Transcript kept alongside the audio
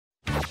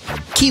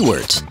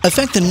Keywords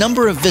affect the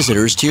number of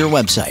visitors to your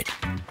website.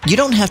 You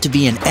don't have to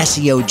be an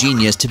SEO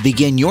genius to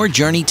begin your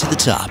journey to the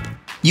top.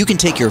 You can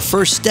take your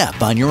first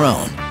step on your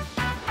own.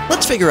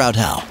 Let's figure out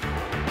how.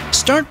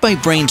 Start by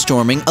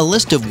brainstorming a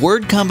list of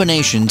word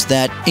combinations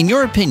that, in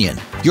your opinion,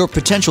 your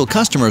potential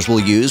customers will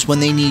use when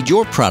they need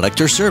your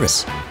product or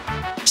service.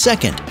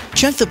 Second,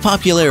 check the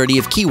popularity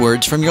of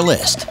keywords from your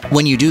list.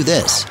 When you do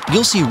this,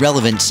 you'll see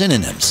relevant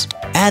synonyms.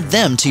 Add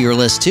them to your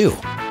list too.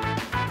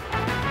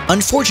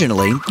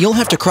 Unfortunately, you'll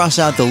have to cross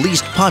out the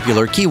least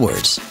popular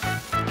keywords.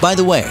 By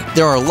the way,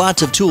 there are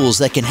lots of tools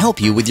that can help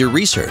you with your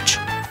research.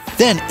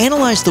 Then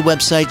analyze the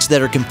websites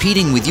that are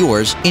competing with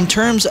yours in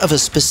terms of a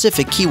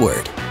specific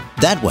keyword.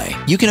 That way,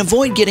 you can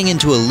avoid getting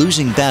into a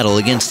losing battle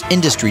against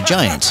industry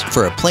giants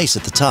for a place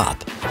at the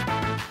top.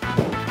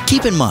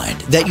 Keep in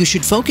mind that you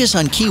should focus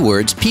on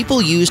keywords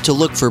people use to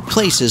look for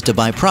places to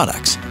buy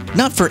products,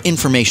 not for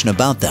information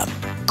about them.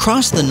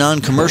 Cross the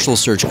non-commercial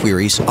search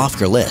queries off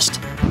your list.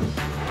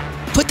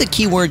 Put the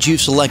keywords you've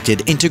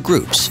selected into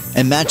groups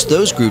and match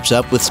those groups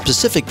up with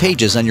specific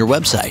pages on your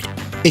website.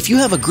 If you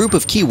have a group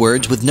of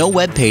keywords with no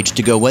web page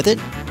to go with it,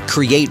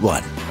 create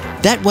one.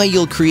 That way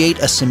you'll create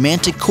a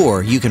semantic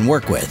core you can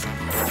work with.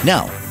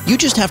 Now, you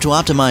just have to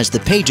optimize the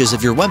pages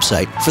of your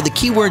website for the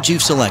keywords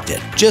you've selected.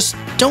 Just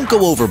don't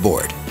go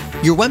overboard.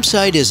 Your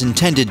website is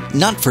intended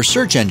not for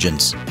search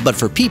engines, but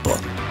for people.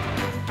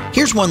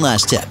 Here's one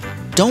last tip.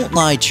 Don't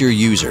lie to your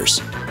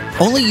users.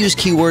 Only use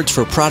keywords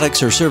for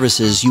products or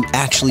services you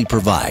actually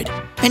provide.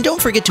 And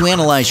don't forget to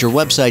analyze your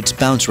website's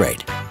bounce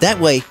rate. That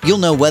way, you'll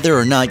know whether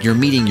or not you're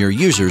meeting your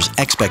users'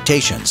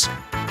 expectations.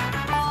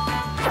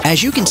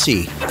 As you can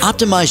see,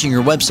 optimizing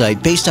your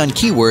website based on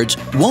keywords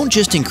won't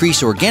just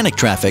increase organic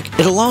traffic,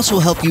 it'll also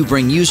help you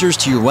bring users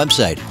to your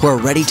website who are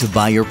ready to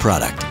buy your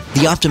product.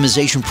 The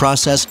optimization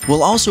process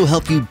will also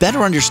help you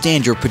better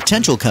understand your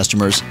potential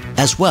customers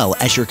as well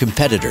as your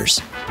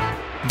competitors.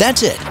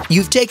 That's it.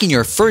 You've taken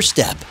your first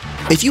step.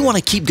 If you want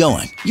to keep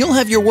going, you'll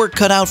have your work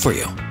cut out for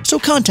you. So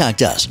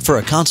contact us for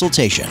a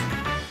consultation.